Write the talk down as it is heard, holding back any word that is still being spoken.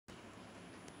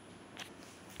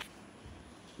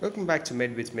Welcome back to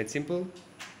Medvids Made Simple.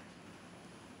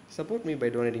 Support me by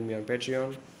donating me on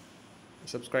Patreon.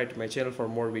 Subscribe to my channel for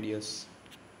more videos.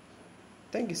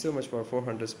 Thank you so much for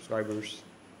 400 subscribers.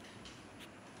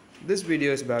 This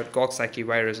video is about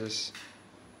Coxsackieviruses.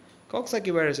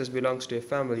 Coxsackieviruses belongs to a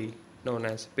family known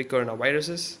as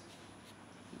picornaviruses.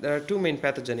 There are two main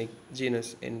pathogenic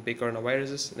genus in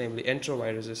picornaviruses, namely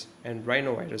enteroviruses and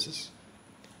rhinoviruses.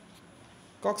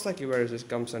 Coxsackieviruses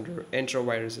comes under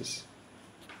enteroviruses.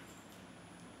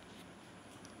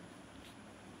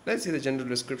 Let's see the general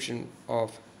description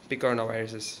of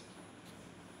picornaviruses.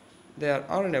 They are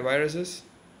RNA viruses,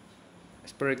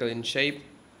 spherical in shape,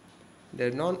 they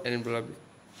are non-enveloped,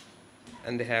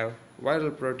 and they have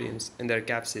viral proteins in their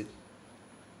capsid.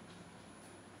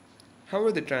 How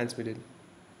are they transmitted?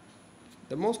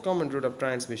 The most common route of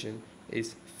transmission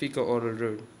is fecal-oral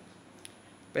route.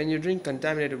 When you drink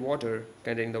contaminated water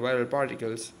containing the viral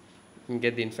particles, you can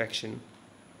get the infection.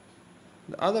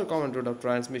 The other common route of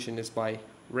transmission is by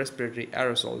respiratory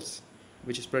aerosols,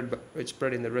 which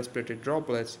spread in the respiratory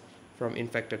droplets from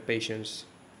infected patients.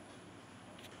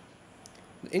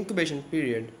 The incubation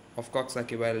period of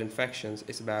Coxsackie viral infections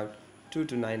is about 2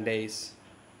 to 9 days.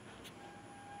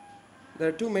 There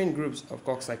are two main groups of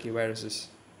Coxsackie viruses,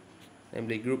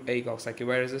 namely Group A Coxsackie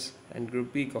viruses and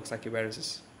Group B Coxsackie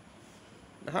viruses.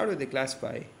 Now, how do they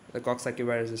classify the Coxsackie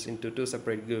viruses into two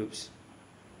separate groups?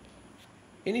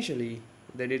 Initially,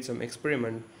 they did some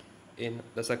experiment in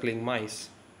the suckling mice.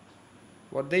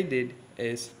 What they did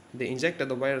is they injected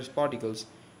the virus particles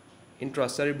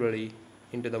intracerebrally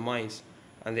into the mice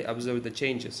and they observed the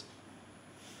changes.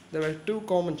 There were two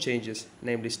common changes,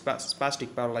 namely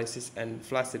spastic paralysis and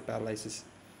flaccid paralysis.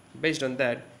 Based on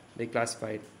that, they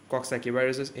classified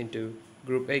Coxsackieviruses into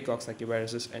Group A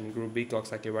Coxsackieviruses and Group B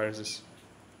Coxsackieviruses.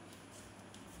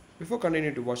 Before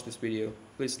continuing to watch this video,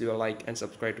 please leave a like and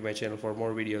subscribe to my channel for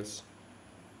more videos.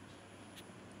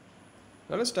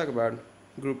 Now let's talk about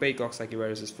Group A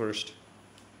Coxsackieviruses first.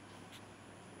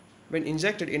 When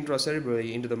injected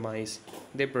intracerebrally into the mice,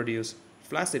 they produce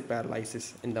flaccid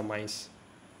paralysis in the mice.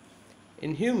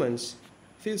 In humans,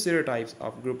 few serotypes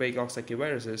of Group A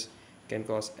Coxsackieviruses can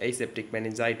cause aseptic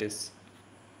meningitis.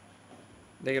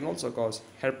 They can also cause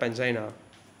herpangina,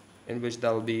 in which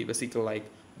there will be vesicle-like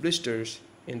blisters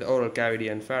in the oral cavity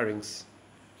and pharynx.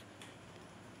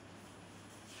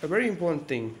 A very important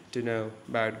thing to know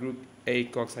about Group A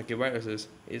Coxsackieviruses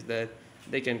is that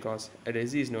they can cause a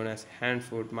disease known as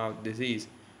hand-foot-mouth disease,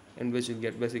 in which you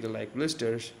get vesicle-like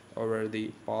blisters over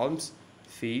the palms,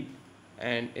 feet,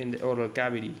 and in the oral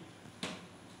cavity.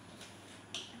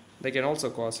 They can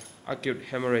also cause acute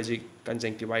hemorrhagic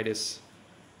conjunctivitis,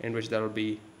 in which there will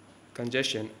be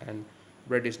congestion and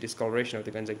reddish discoloration of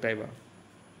the conjunctiva.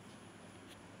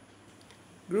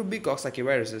 Group B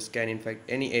Coxsackieviruses can infect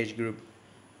any age group.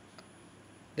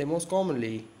 They most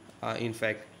commonly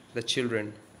infect the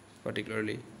children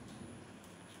particularly.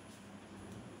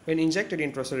 When injected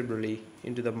intracerebrally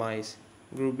into the mice,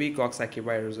 Group B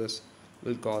Coxsackieviruses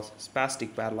will cause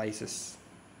spastic paralysis.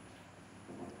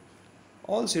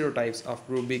 All serotypes of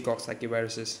Group B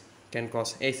Coxsackieviruses can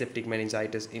cause aseptic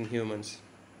meningitis in humans.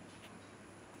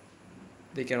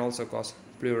 They can also cause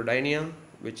pleurodynia,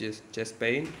 which is chest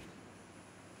pain,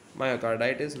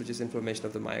 myocarditis, which is inflammation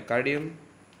of the myocardium,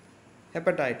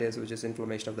 hepatitis, which is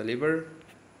inflammation of the liver,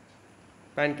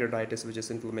 pancreatitis, which is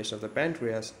inflammation of the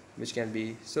pancreas, which can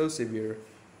be so severe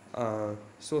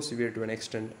to an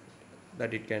extent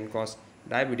that it can cause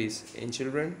diabetes in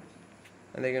children,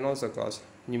 and they can also cause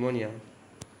pneumonia.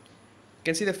 You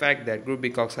can see the fact that Group B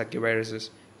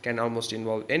Coxsackieviruses can almost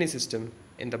involve any system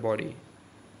in the body.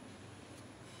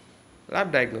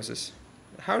 Lab diagnosis.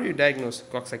 How do you diagnose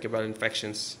Coxsackie viral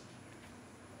infections?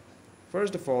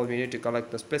 First of all, we need to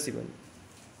collect the specimen.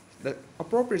 The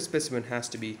appropriate specimen has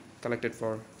to be collected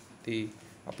for the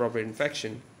appropriate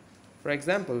infection. For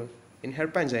example, in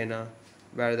herpangina,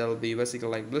 where there will be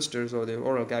vesicle-like blisters or the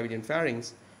oral cavity and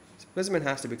pharynx, specimen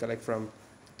has to be collected from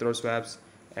throat swabs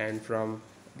and from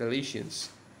the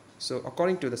lesions. So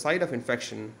according to the site of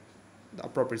infection, the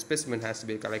appropriate specimen has to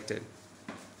be collected.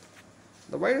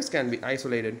 The virus can be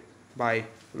isolated by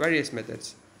various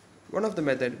methods. One of the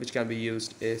methods which can be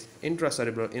used is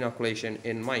intracerebral inoculation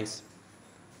in mice.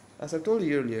 As I told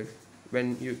you earlier,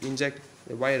 when you inject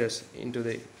the virus into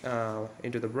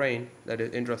the brain, that is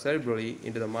intracerebrally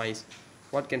into the mice,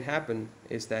 what can happen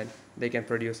is that they can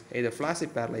produce either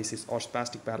flaccid paralysis or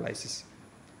spastic paralysis.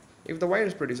 If the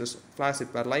virus produces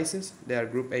flaccid paralysis, they are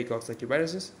Group A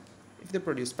Coxsackieviruses. If they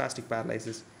produce spastic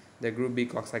paralysis, they are Group B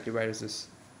Coxsackieviruses.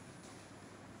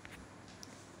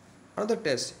 Another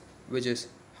test which is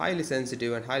highly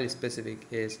sensitive and highly specific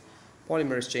is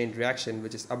polymerase chain reaction,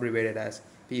 which is abbreviated as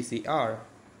PCR.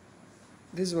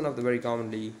 This is one of the very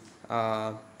commonly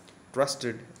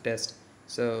trusted tests,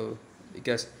 so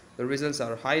because the results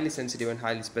are highly sensitive and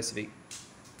highly specific.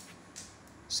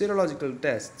 Serological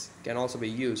tests can also be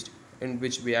used, in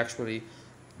which we actually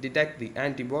detect the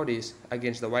antibodies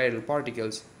against the viral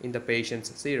particles in the patient's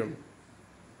serum.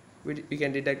 We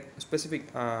can detect specific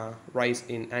rise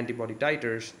in antibody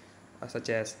titers such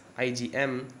as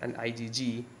IgM and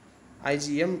IgG.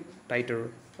 IgM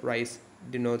titer rise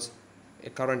denotes a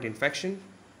current infection.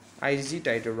 IgG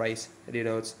titer rise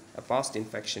denotes a past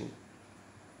infection.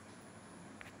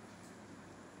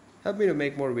 Help me to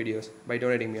make more videos by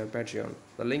donating me on Patreon.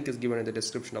 The link is given in the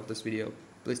description of this video.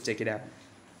 Please check it out.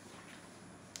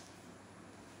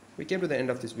 We came to the end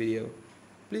of this video.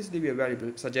 Please leave your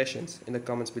valuable suggestions in the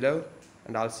comments below,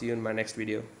 and I'll see you in my next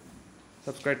video.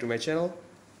 Subscribe to my channel.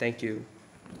 Thank you.